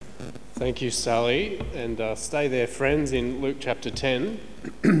Thank you, Sally. And stay there, friends, in Luke chapter 10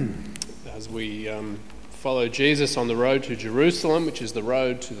 as we follow Jesus on the road to Jerusalem, which is the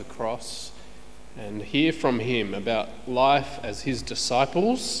road to the cross, and hear from him about life as his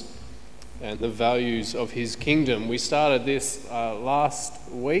disciples and the values of his kingdom. We started this last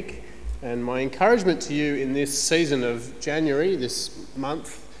week, and my encouragement to you in this season of January, this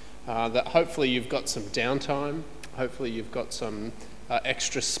month, that hopefully you've got some downtime, hopefully you've got some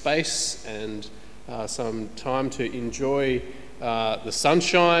extra space and some time to enjoy the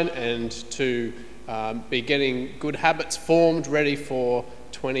sunshine and to be getting good habits formed, ready for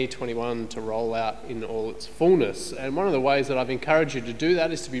 2021 to roll out in all its fullness. And one of the ways that I've encouraged you to do that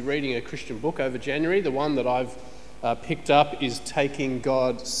is to be reading a Christian book over January. The one that I've picked up is Taking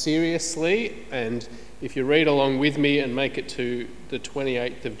God Seriously, and if you read along with me and make it to the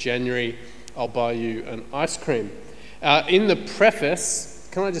 28th of January, I'll buy you an ice cream. In the preface,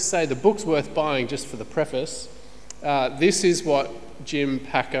 can I just say the book's worth buying just for the preface. This is what Jim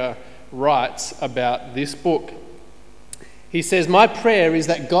Packer writes about this book. He says, "My prayer is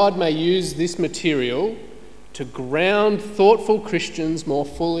that God may use this material to ground thoughtful Christians more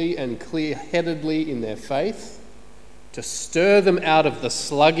fully and clear-headedly in their faith, to stir them out of the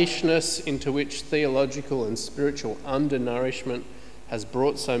sluggishness into which theological and spiritual undernourishment has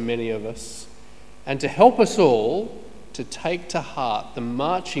brought so many of us, and to help us all to take to heart the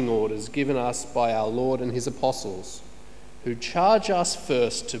marching orders given us by our Lord and his apostles, who charge us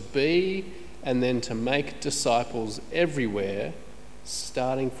first to be and then to make disciples everywhere,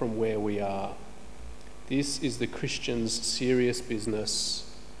 starting from where we are. This is the Christian's serious business.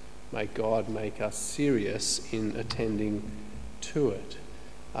 May God make us serious in attending to it."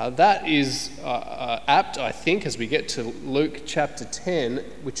 That is apt, I think, as we get to Luke chapter 10,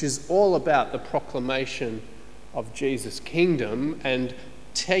 which is all about the proclamation of Jesus' kingdom and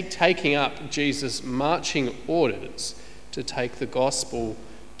taking up Jesus' marching orders to take the gospel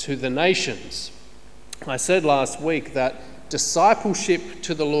to the nations. I said last week that discipleship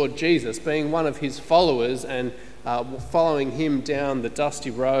to the Lord Jesus, being one of his followers and following him down the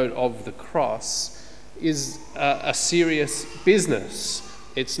dusty road of the cross, is a serious business.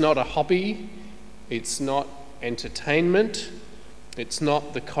 It's not a hobby, it's not entertainment, it's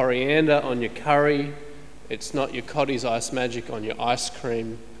not the coriander on your curry, it's not your Cottee's Ice Magic on your ice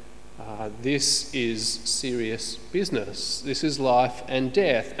cream. This is serious business. This is life and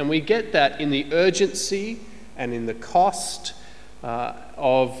death. And we get that in the urgency and in the cost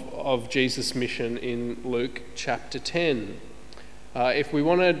of Jesus' mission in Luke chapter 10. If we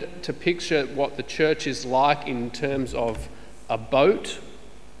wanted to picture what the church is like in terms of a boat,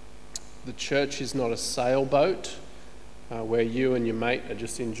 the church is not a sailboat where you and your mate are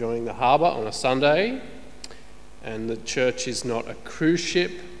just enjoying the harbour on a Sunday. And the church is not a cruise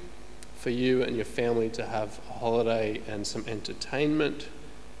ship for you and your family to have a holiday and some entertainment.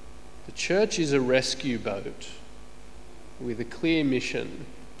 The church is a rescue boat with a clear mission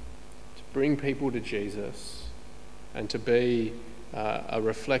to bring people to Jesus and to be a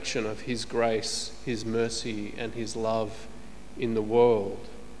reflection of his grace, his mercy, and his love in the world.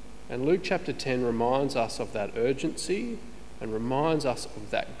 And Luke chapter 10 reminds us of that urgency and reminds us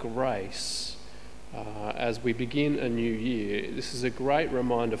of that grace. As we begin a new year, this is a great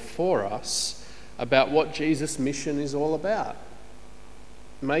reminder for us about what Jesus' mission is all about.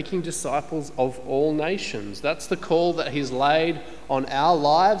 Making disciples of all nations. That's the call that he's laid on our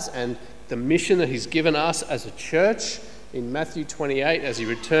lives and the mission that he's given us as a church. In Matthew 28, as he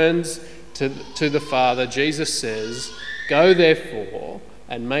returns to the Father, Jesus says, "Go therefore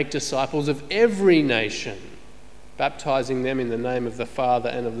and make disciples of every nation, baptizing them in the name of the Father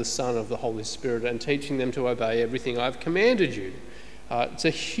and of the Son and of the Holy Spirit, and teaching them to obey everything I've commanded you." It's a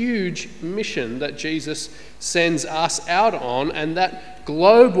huge mission that Jesus sends us out on, and that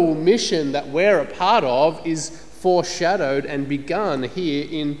global mission that we're a part of is foreshadowed and begun here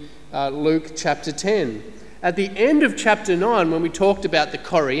in Luke chapter 10. At the end of chapter 9, when we talked about the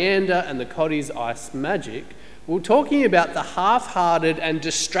coriander and the Cottee's Ice Magic, we're talking about the half-hearted and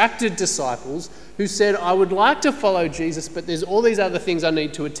distracted disciples who said, "I would like to follow Jesus, but there's all these other things I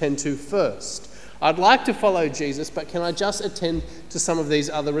need to attend to first. I'd like to follow Jesus, but can I just attend to some of these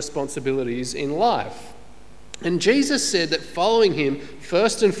other responsibilities in life?" And Jesus said that following him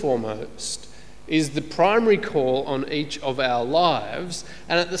first and foremost is the primary call on each of our lives.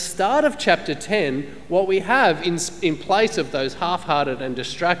 And at the start of chapter 10, what we have in place of those half-hearted and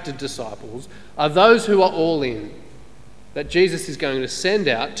distracted disciples are those who are all in, that Jesus is going to send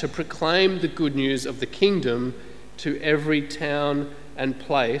out to proclaim the good news of the kingdom to every town and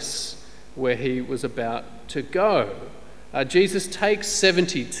place where he was about to go. Jesus takes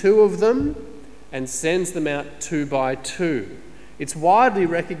 72 of them and sends them out 2 by 2. It's widely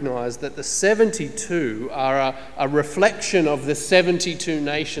recognised that the 72 are a reflection of the 72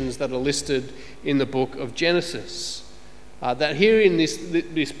 nations that are listed in the book of Genesis. That here in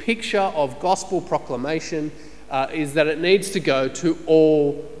this picture of gospel proclamation is that it needs to go to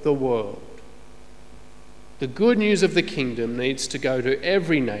all the world. The good news of the kingdom needs to go to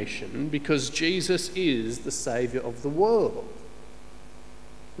every nation because Jesus is the Saviour of the world.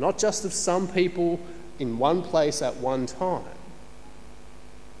 Not just of some people in one place at one time.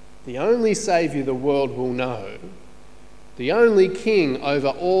 The only Saviour the world will know, the only King over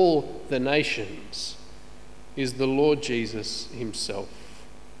all the nations, is the Lord Jesus himself.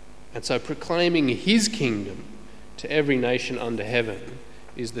 And so proclaiming his kingdom to every nation under heaven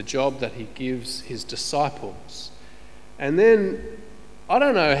is the job that he gives his disciples. And then, I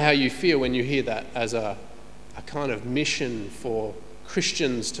don't know how you feel when you hear that as a kind of mission for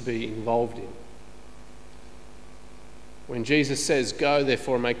Christians to be involved in. When Jesus says, "Go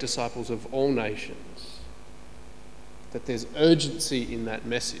therefore and make disciples of all nations," that there's urgency in that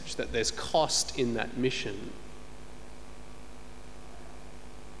message, that there's cost in that mission.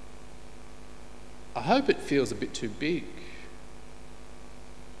 I hope it feels a bit too big.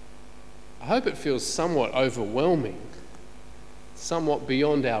 I hope it feels somewhat overwhelming, somewhat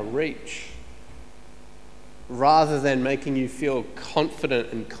beyond our reach, rather than making you feel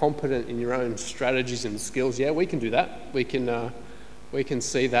confident and competent in your own strategies and skills. Yeah, we can do that. We can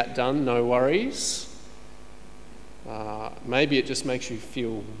see that done, no worries. Maybe it just makes you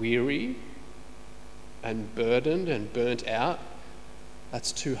feel weary and burdened and burnt out.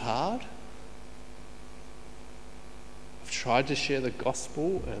 That's too hard. I've tried to share the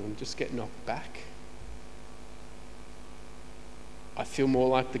gospel and just get knocked back. I feel more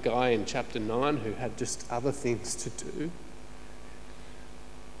like the guy in chapter 9 who had just other things to do.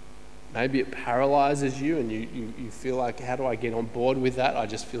 Maybe it paralyzes you and you feel like, how do I get on board with that? I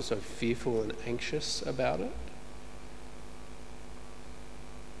just feel so fearful and anxious about it.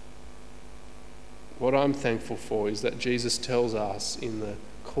 What I'm thankful for is that Jesus tells us in the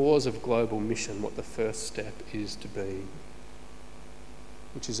cause of global mission what the first step is to be,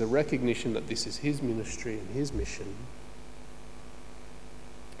 which is a recognition that this is his ministry and his mission.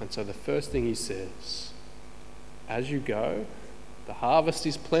 And so the first thing he says, as you go, the harvest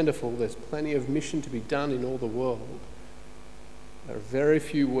is plentiful, there's plenty of mission to be done in all the world. There are very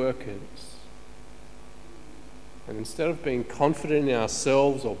few workers. And instead of being confident in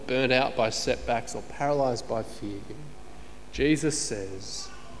ourselves or burnt out by setbacks or paralysed by fear, Jesus says,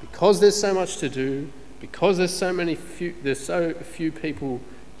 because there's so much to do, because there's so few people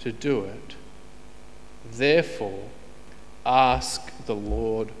to do it, therefore ask the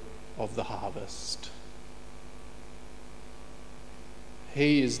Lord of the harvest.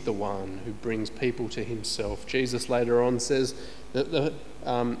 He is the one who brings people to himself. Jesus later on says that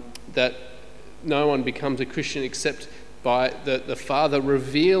no one becomes a Christian except by the Father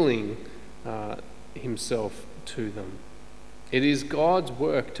revealing himself to them. It is God's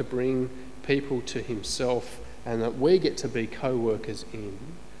work to bring people to himself, and that we get to be co-workers in.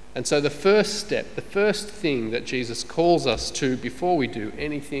 And so the first step, the first thing that Jesus calls us to before we do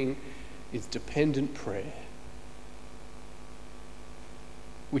anything is dependent prayer,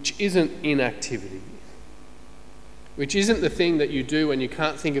 which isn't inactivity, which isn't the thing that you do when you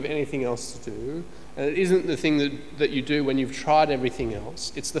can't think of anything else to do, and it isn't the thing that you do when you've tried everything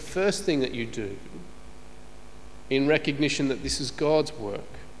else. It's the first thing that you do in recognition that this is God's work,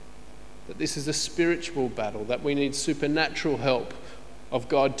 that this is a spiritual battle, that we need supernatural help of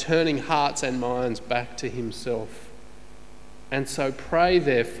God turning hearts and minds back to himself. And so pray,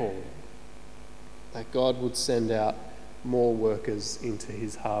 therefore, that God would send out more workers into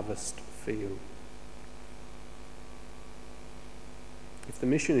his harvest field. If the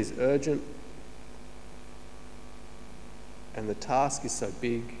mission is urgent and the task is so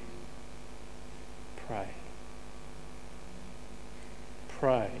big, pray.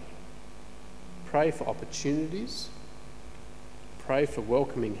 Pray. Pray for opportunities. Pray for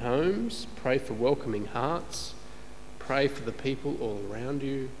welcoming homes. Pray for welcoming hearts. Pray for the people all around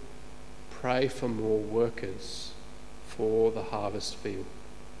you. Pray for more workers for the harvest field.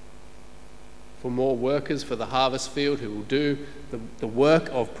 For more workers for the harvest field who will do the work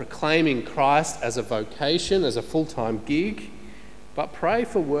of proclaiming Christ as a vocation, as a full-time gig. But pray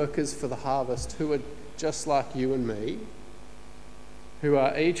for workers for the harvest who are just like you and me, who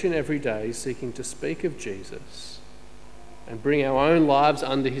are each and every day seeking to speak of Jesus and bring our own lives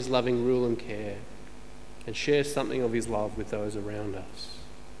under his loving rule and care and share something of his love with those around us.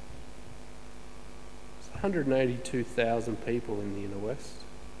 So 182,000 people in the inner west.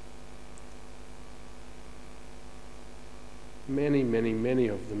 Many, many, many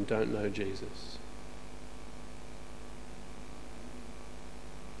of them don't know Jesus.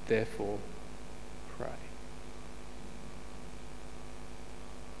 Therefore, pray.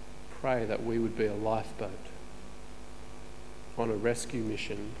 Pray that we would be a lifeboat on a rescue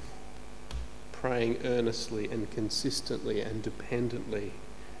mission, praying earnestly and consistently and dependently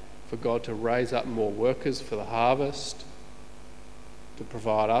for God to raise up more workers for the harvest, to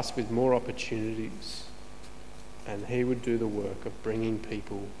provide us with more opportunities, and He would do the work of bringing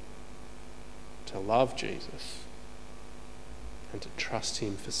people to love Jesus and to trust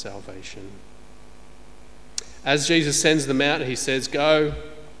Him for salvation. As Jesus sends them out, He says, "Go.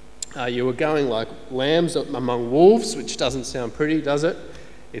 You are going like lambs among wolves," which doesn't sound pretty, does it?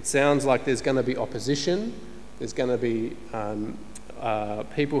 It sounds like there's going to be opposition. There's going to be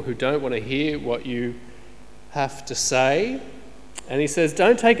people who don't want to hear what you have to say. And He says,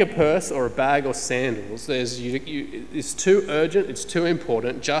 don't take a purse or a bag or sandals. It's too urgent, it's too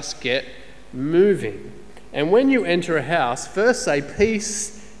important. Just get moving. And when you enter a house, first say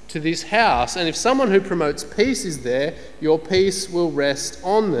peace to this house. And if someone who promotes peace is there, your peace will rest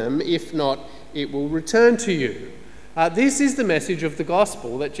on them. If not, it will return to you. This is the message of the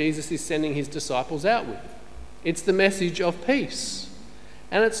gospel that Jesus is sending His disciples out with. It's the message of peace.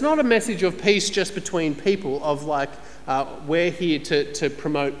 And it's not a message of peace just between people, of like, we're here to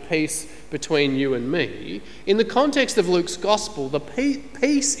promote peace between you and me. In the context of Luke's gospel, the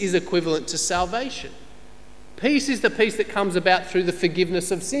peace is equivalent to salvation. Peace is the peace that comes about through the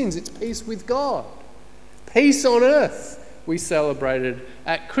forgiveness of sins. It's peace with God. Peace on earth we celebrated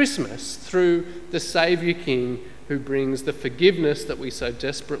at Christmas through the Saviour King who brings the forgiveness that we so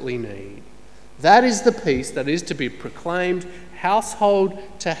desperately need. That is the peace that is to be proclaimed household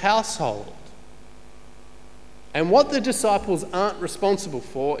to household. And what the disciples aren't responsible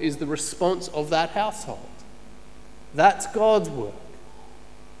for is the response of that household. That's God's work.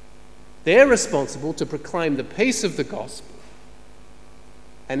 They're responsible to proclaim the peace of the gospel.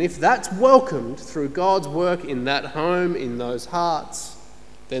 And if that's welcomed through God's work in that home, in those hearts,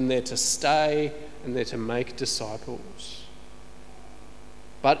 then they're to stay and they're to make disciples.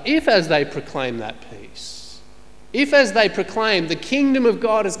 But if as they proclaim that peace, if as they proclaim the kingdom of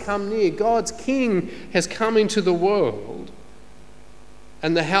God has come near, God's king has come into the world,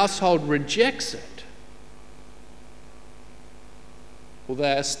 and the household rejects it, well,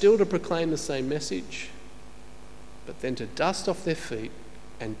 they are still to proclaim the same message, but then to dust off their feet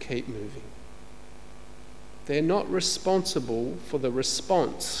and keep moving. They're not responsible for the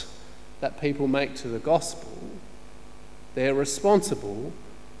response that people make to the gospel. They're responsible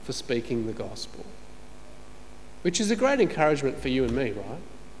for speaking the gospel, which is a great encouragement for you and me, right?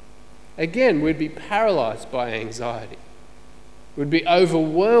 Again, we'd be paralysed by anxiety. We'd be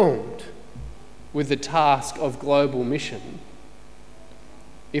overwhelmed with the task of global mission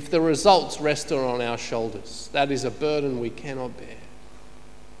if the results rested on our shoulders. That is a burden we cannot bear.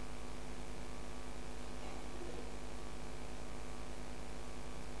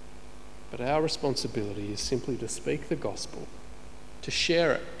 But our responsibility is simply to speak the gospel, to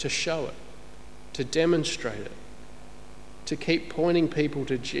share it, to show it, to demonstrate it, to keep pointing people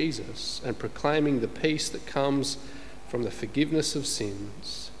to Jesus and proclaiming the peace that comes from the forgiveness of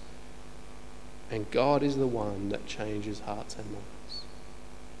sins. And God is the one that changes hearts and minds.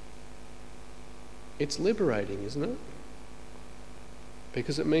 It's liberating, isn't it?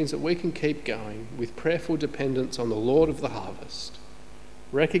 Because it means that we can keep going with prayerful dependence on the Lord of the harvest,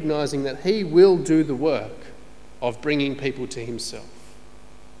 recognising that He will do the work of bringing people to Himself.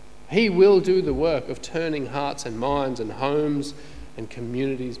 He will do the work of turning hearts and minds and homes and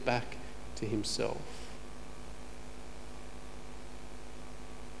communities back to Himself.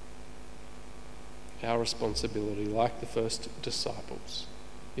 Our responsibility, like the first disciples,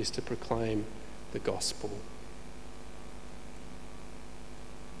 is to proclaim the gospel.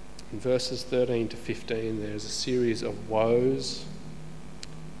 In verses 13 to 15, there's a series of woes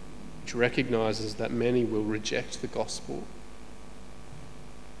which recognises that many will reject the gospel.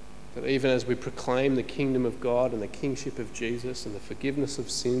 That even as we proclaim the kingdom of God and the kingship of Jesus and the forgiveness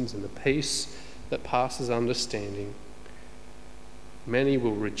of sins and the peace that passes understanding, many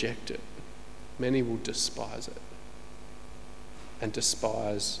will reject it. Many will despise it and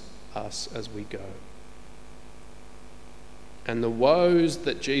despise us as we go. And the woes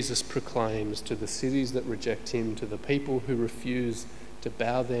that Jesus proclaims to the cities that reject Him, to the people who refuse to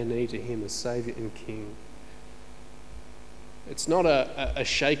bow their knee to Him as Saviour and King, it's not a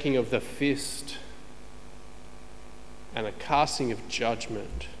shaking of the fist and a casting of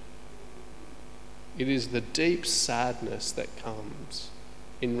judgment. It is the deep sadness that comes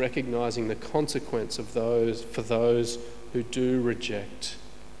in recognizing the consequence of for those who do reject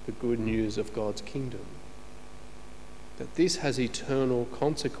the good news of God's kingdom. That this has eternal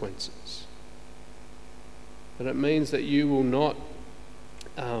consequences. That it means that you will not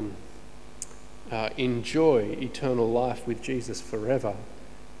enjoy eternal life with Jesus forever.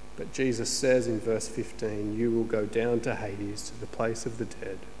 But Jesus says in verse 15, you will go down to Hades, to the place of the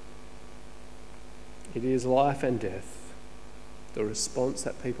dead. It is life and death, the response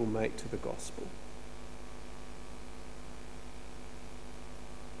that people make to the gospel.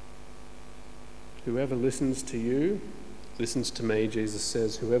 Whoever listens to you, listens to me, Jesus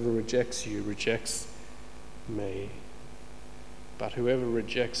says. Whoever rejects you rejects me. But whoever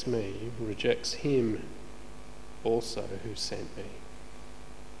rejects me rejects him also who sent me.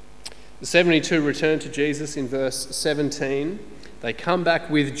 The 72 return to Jesus in verse 17. They come back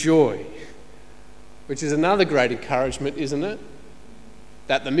with joy, which is another great encouragement, isn't it?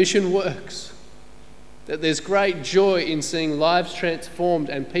 That the mission works. That there's great joy in seeing lives transformed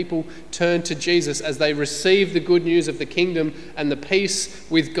and people turn to Jesus as they receive the good news of the kingdom and the peace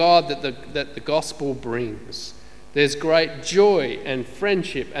with God that the gospel brings. There's great joy and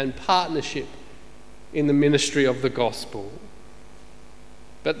friendship and partnership in the ministry of the gospel.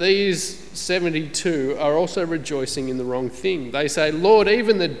 But these 72 are also rejoicing in the wrong thing. They say, Lord,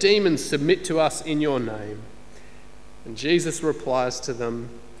 even the demons submit to us in your name. And Jesus replies to them,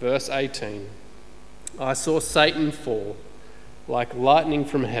 verse 18, I saw Satan fall like lightning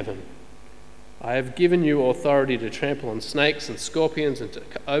from heaven. I have given you authority to trample on snakes and scorpions and to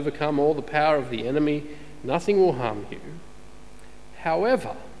overcome all the power of the enemy. Nothing will harm you.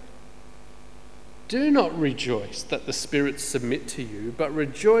 However, do not rejoice that the spirits submit to you, but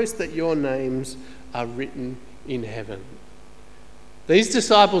rejoice that your names are written in heaven. These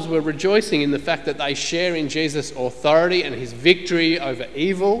disciples were rejoicing in the fact that they share in Jesus' authority and his victory over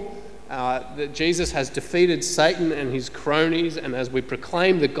evil, that Jesus has defeated Satan and his cronies, and as we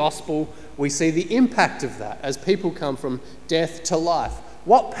proclaim the gospel, we see the impact of that as people come from death to life.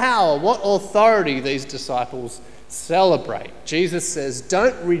 What power, what authority these disciples celebrate. Jesus says,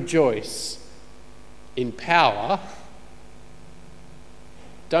 don't rejoice in power,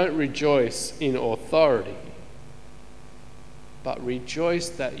 don't rejoice in authority, but rejoice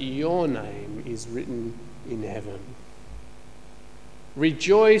that your name is written in heaven.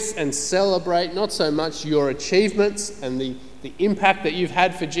 Rejoice and celebrate not so much your achievements and the impact that you've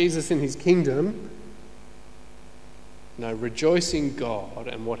had for Jesus in his kingdom. No, rejoice in God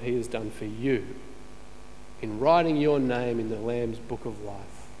and what he has done for you in writing your name in the Lamb's book of life.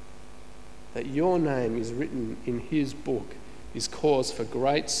 That your name is written in his book is cause for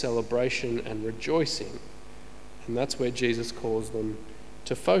great celebration and rejoicing. And that's where Jesus calls them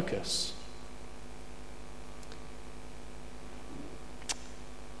to focus.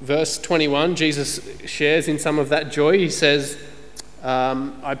 Verse 21, Jesus shares in some of that joy. He says,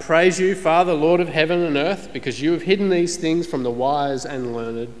 I praise you, Father, Lord of heaven and earth, because you have hidden these things from the wise and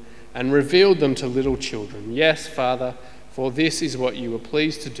learned and revealed them to little children. Yes, Father, for this is what you were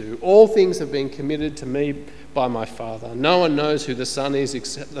pleased to do. All things have been committed to me by my Father. No one knows who the Son is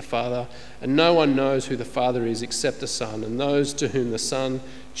except the Father, and no one knows who the Father is except the Son, and those to whom the Son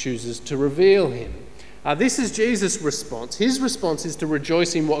chooses to reveal him. This is Jesus' response. His response is to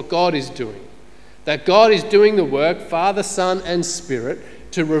rejoice in what God is doing. That God is doing the work, Father, Son, and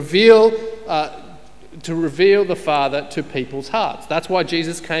Spirit, to reveal the Father to people's hearts. That's why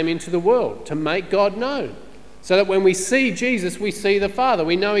Jesus came into the world, to make God known. So that when we see Jesus, we see the Father.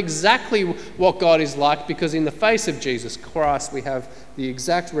 We know exactly what God is like because in the face of Jesus Christ, we have the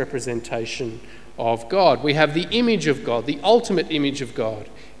exact representation of God. We have the image of God, the ultimate image of God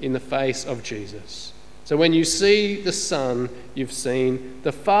in the face of Jesus. So when you see the Son, you've seen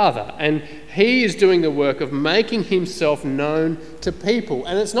the Father. And he is doing the work of making himself known to people.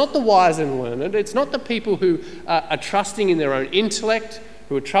 And it's not the wise and learned. It's not the people who are trusting in their own intellect,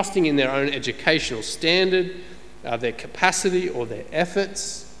 who are trusting in their own educational standard, their capacity or their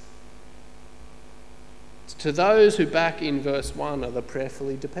efforts. It's to those who back in verse 1 are the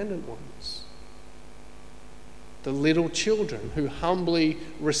prayerfully dependent ones. The little children who humbly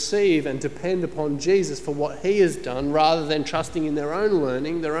receive and depend upon Jesus for what he has done rather than trusting in their own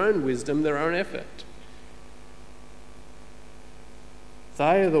learning, their own wisdom, their own effort.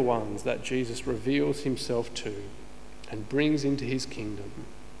 They are the ones that Jesus reveals himself to and brings into his kingdom.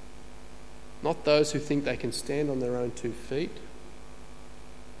 Not those who think they can stand on their own 2 feet,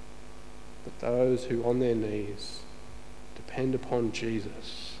 but those who on their knees depend upon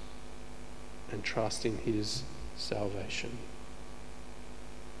Jesus and trust in his salvation.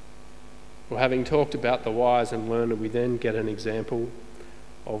 Well, having talked about the wise and learned, we then get an example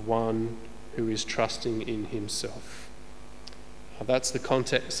of one who is trusting in himself. That's the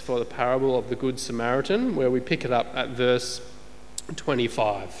context for the parable of the Good Samaritan, where we pick it up at verse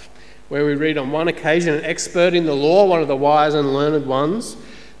 25, where we read, on one occasion, an expert in the law, one of the wise and learned ones,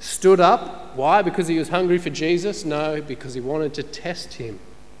 stood up. Why? Because he was hungry for Jesus? No, because he wanted to test him.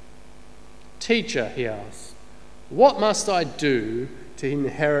 Teacher, he asked, what must I do to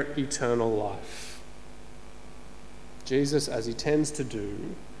inherit eternal life? Jesus, as he tends to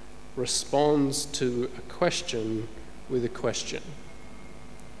do, responds to a question with a question.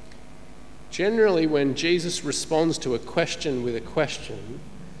 Generally, when Jesus responds to a question with a question,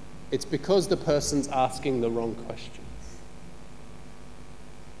 it's because the person's asking the wrong question.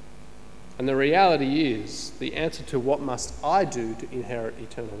 And the reality is, the answer to what must I do to inherit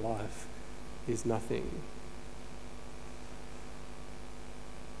eternal life is nothing.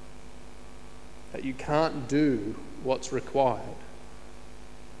 That you can't do what's required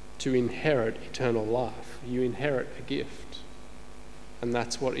to inherit eternal life. You inherit a gift. And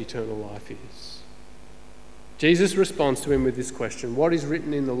that's what eternal life is. Jesus responds to him with this question, what is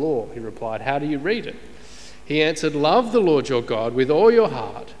written in the law? He replied, how do you read it? He answered, love the Lord your God with all your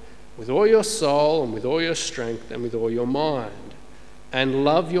heart, with all your soul, and with all your strength, and with all your mind, and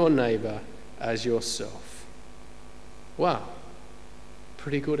love your neighbour as yourself. Wow,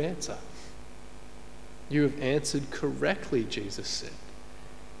 pretty good answer. You have answered correctly, Jesus said.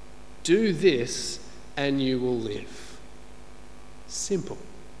 Do this and you will live. Simple.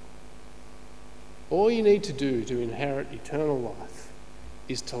 All you need to do to inherit eternal life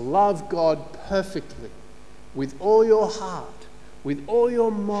is to love God perfectly with all your heart, with all your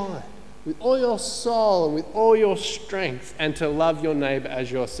mind, with all your soul, and with all your strength, and to love your neighbour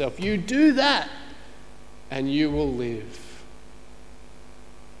as yourself. You do that and you will live.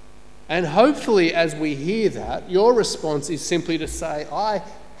 And hopefully, as we hear that, your response is simply to say, I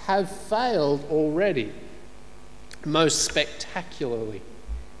have failed already, most spectacularly,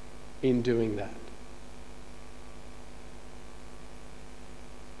 in doing that.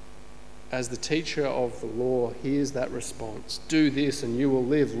 As the teacher of the law hears that response, do this and you will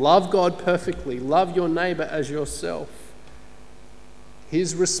live. Love God perfectly. Love your neighbour as yourself.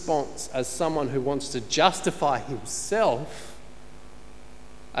 His response, as someone who wants to justify himself,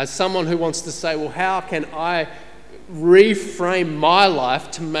 as someone who wants to say, well, how can I reframe my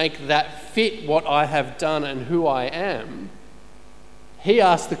life to make that fit what I have done and who I am? He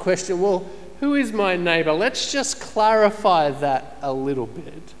asked the question, well, who is my neighbour? Let's just clarify that a little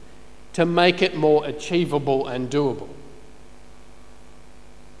bit to make it more achievable and doable.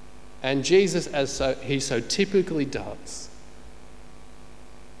 And Jesus, as he so typically does,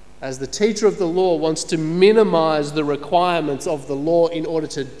 as the teacher of the law, wants to minimize the requirements of the law in order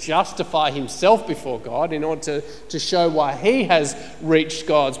to justify himself before God, in order to show why he has reached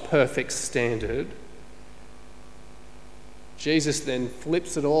God's perfect standard. Jesus then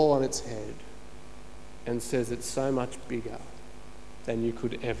flips it all on its head and says it's so much bigger than you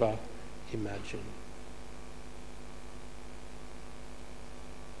could ever imagine.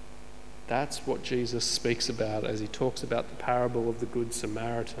 That's what Jesus speaks about as he talks about the parable of the Good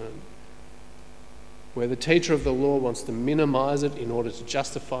Samaritan, where the teacher of the law wants to minimize it in order to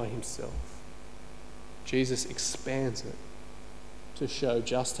justify himself. Jesus expands it to show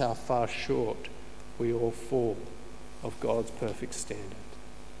just how far short we all fall of God's perfect standard.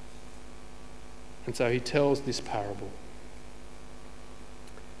 And so he tells this parable.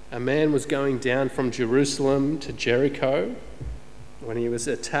 A man was going down from Jerusalem to Jericho when he was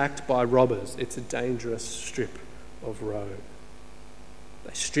attacked by robbers. It's a dangerous strip of road.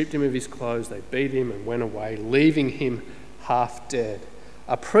 They stripped him of his clothes, they beat him and went away, leaving him half dead.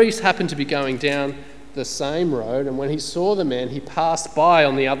 A priest happened to be going down the same road, and when he saw the man, he passed by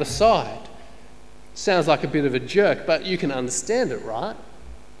on the other side. Sounds like a bit of a jerk, but you can understand it, right?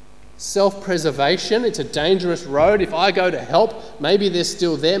 Self-preservation, it's a dangerous road. If I go to help, maybe they're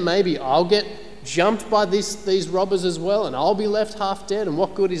still there, maybe I'll get jumped by these robbers as well, and I'll be left half dead, and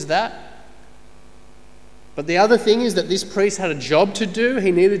what good is that? But the other thing is that this priest had a job to do.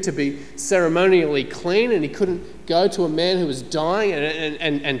 He needed to be ceremonially clean, and he couldn't go to a man who was dying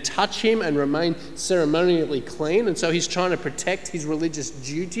and touch him and remain ceremonially clean, and so he's trying to protect his religious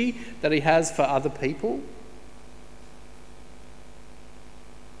duty that he has for other people.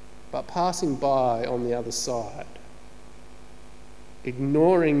 But passing by on the other side,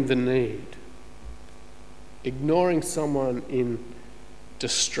 ignoring the need, ignoring someone in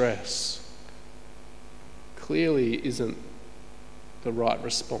distress, clearly isn't the right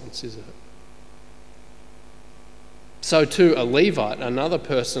response, is it? So too, a Levite, another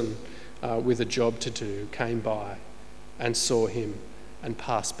person with a job to do came by and saw him and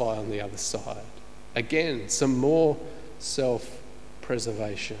passed by on the other side. Again, some more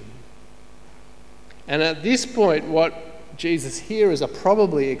self-preservation. And at this point, what Jesus' hearers are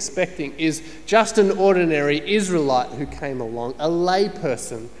probably expecting is just an ordinary Israelite who came along, a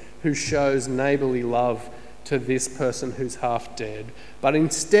layperson who shows neighbourly love to this person who's half dead. But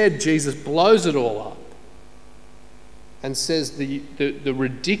instead, Jesus blows it all up and says the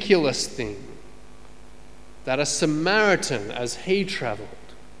ridiculous thing that a Samaritan, as he travelled,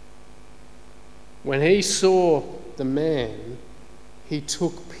 when he saw the man, he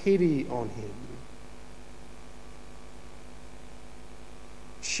took pity on him,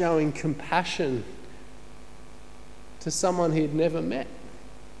 showing compassion to someone he'd never met,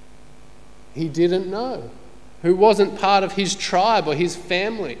 he didn't know, who wasn't part of his tribe or his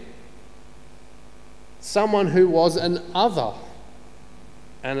family, someone who was an other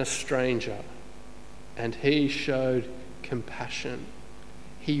and a stranger. And he showed compassion.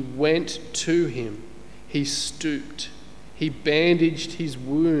 He went to him. He stooped. He bandaged his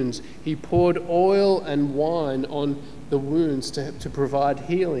wounds. He poured oil and wine on the wounds to provide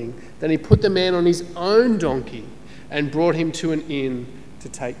healing. Then he put the man on his own donkey and brought him to an inn to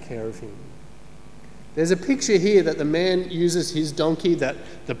take care of him. There's a picture here that the man uses his donkey that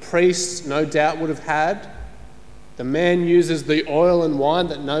the priests no doubt would have had. The man uses the oil and wine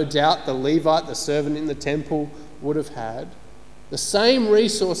that no doubt the Levite, the servant in the temple, would have had. The same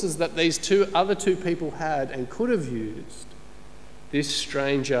resources that these other two people had and could have used, this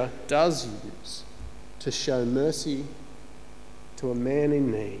stranger does use to show mercy to a man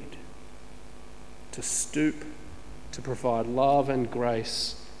in need, to stoop, to provide love and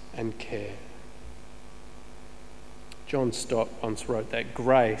grace and care. John Stott once wrote that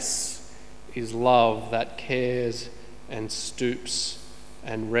grace is love that cares and stoops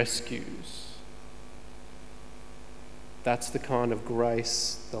and rescues. That's the kind of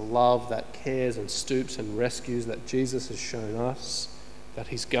grace, the love that cares and stoops and rescues that Jesus has shown us, that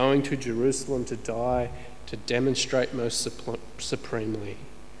he's going to Jerusalem to die to demonstrate most supremely.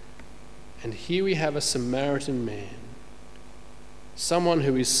 And here we have a Samaritan man, someone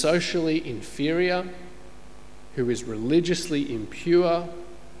who is socially inferior, who is religiously impure,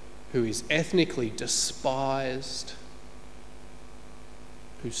 who is ethnically despised,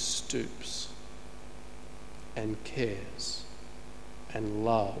 who stoops and cares and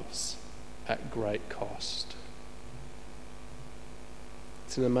loves at great cost.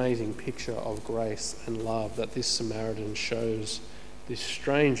 It's an amazing picture of grace and love that this Samaritan shows this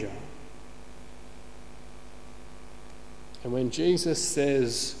stranger. And when Jesus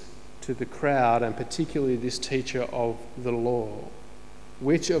says to the crowd, and particularly this teacher of the law,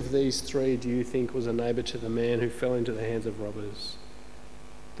 which of these three do you think was a neighbour to the man who fell into the hands of robbers?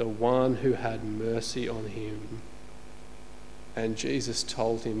 The one who had mercy on him. And Jesus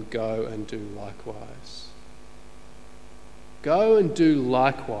told him, go and do likewise. Go and do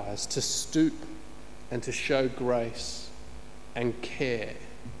likewise, to stoop and to show grace and care.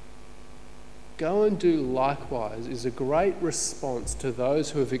 Go and do likewise is a great response to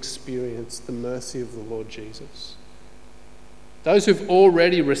those who have experienced the mercy of the Lord Jesus. Those who've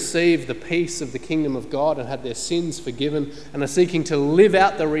already received the peace of the kingdom of God and had their sins forgiven and are seeking to live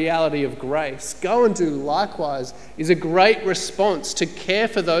out the reality of grace. Go and do likewise is a great response to care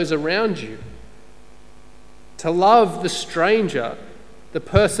for those around you, to love the stranger, the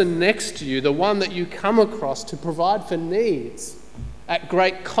person next to you, the one that you come across, to provide for needs at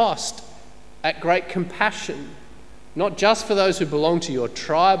great cost, at great compassion, not just for those who belong to your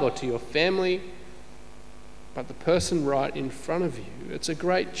tribe or to your family, but the person right in front of you. It's a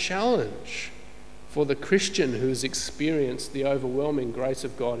great challenge for the Christian who has experienced the overwhelming grace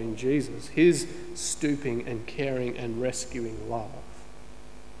of God in Jesus, his stooping and caring and rescuing love.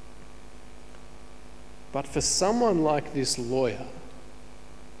 But for someone like this lawyer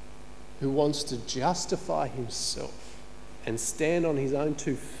who wants to justify himself and stand on his own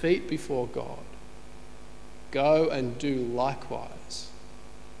 2 feet before God, go and do likewise,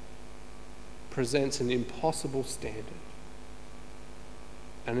 presents an impossible standard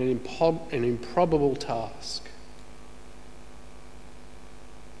and an improbable task.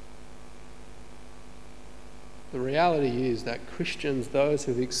 The reality is that Christians, those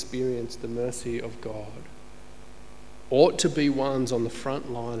who've experienced the mercy of God, ought to be ones on the front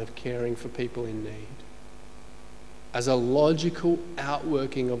line of caring for people in need, as a logical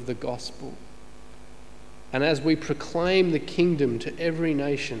outworking of the gospel. And as we proclaim the kingdom to every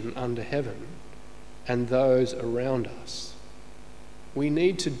nation under heaven and those around us, we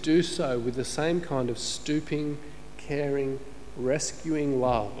need to do so with the same kind of stooping, caring, rescuing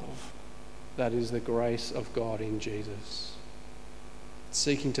love that is the grace of God in Jesus.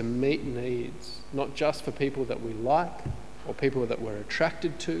 Seeking to meet needs, not just for people that we like, or people that we're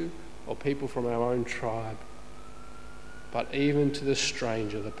attracted to, or people from our own tribe, but even to the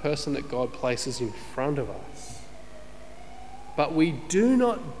stranger, the person that God places in front of us. But we do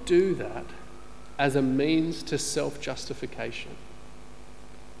not do that as a means to self-justification.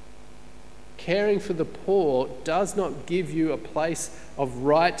 Caring for the poor does not give you a place of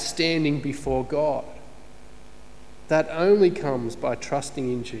right standing before God. That only comes by trusting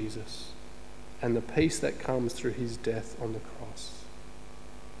in Jesus and the peace that comes through his death on the cross.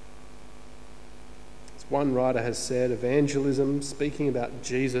 As one writer has said, evangelism, speaking about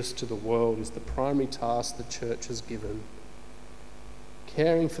Jesus to the world, is the primary task the church has given.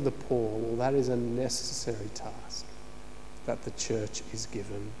 Caring for the poor, well, that is a necessary task that the church is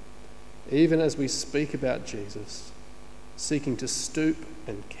given. Even as we speak about Jesus, seeking to stoop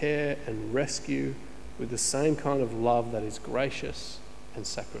and care and rescue with the same kind of love that is gracious and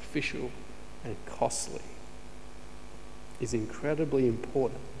sacrificial and costly, is incredibly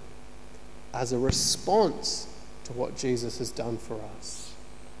important as a response to what Jesus has done for us,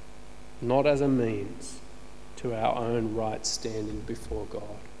 not as a means to our own right standing before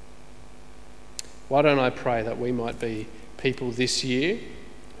God. Why don't I pray that we might be people this year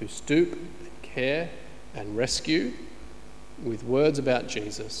who stoop and care and rescue with words about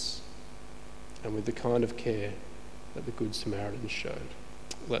Jesus and with the kind of care that the Good Samaritan showed.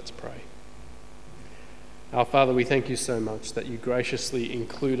 Let's pray. Our Father, we thank you so much that you graciously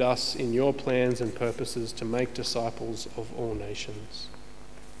include us in your plans and purposes to make disciples of all nations.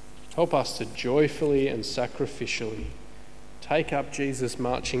 Help us to joyfully and sacrificially take up Jesus'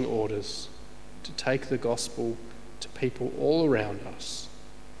 marching orders to take the gospel to people all around us.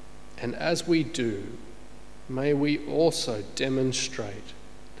 And as we do, may we also demonstrate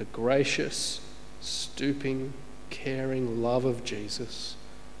the gracious, stooping, caring love of Jesus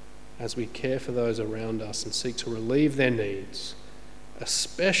as we care for those around us and seek to relieve their needs,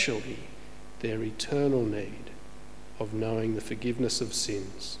 especially their eternal need of knowing the forgiveness of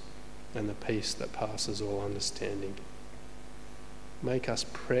sins and the peace that passes all understanding. Make us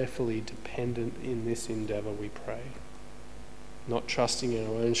prayerfully dependent in this endeavour, we pray, not trusting in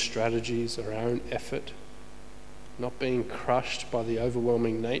our own strategies or our own effort, not being crushed by the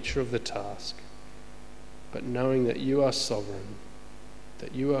overwhelming nature of the task, but knowing that you are sovereign,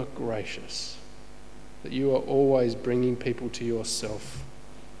 that you are gracious, that you are always bringing people to yourself,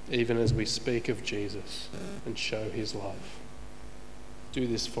 even as we speak of Jesus and show his love. Do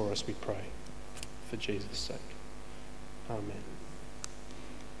this for us, we pray, for Jesus' sake. Amen.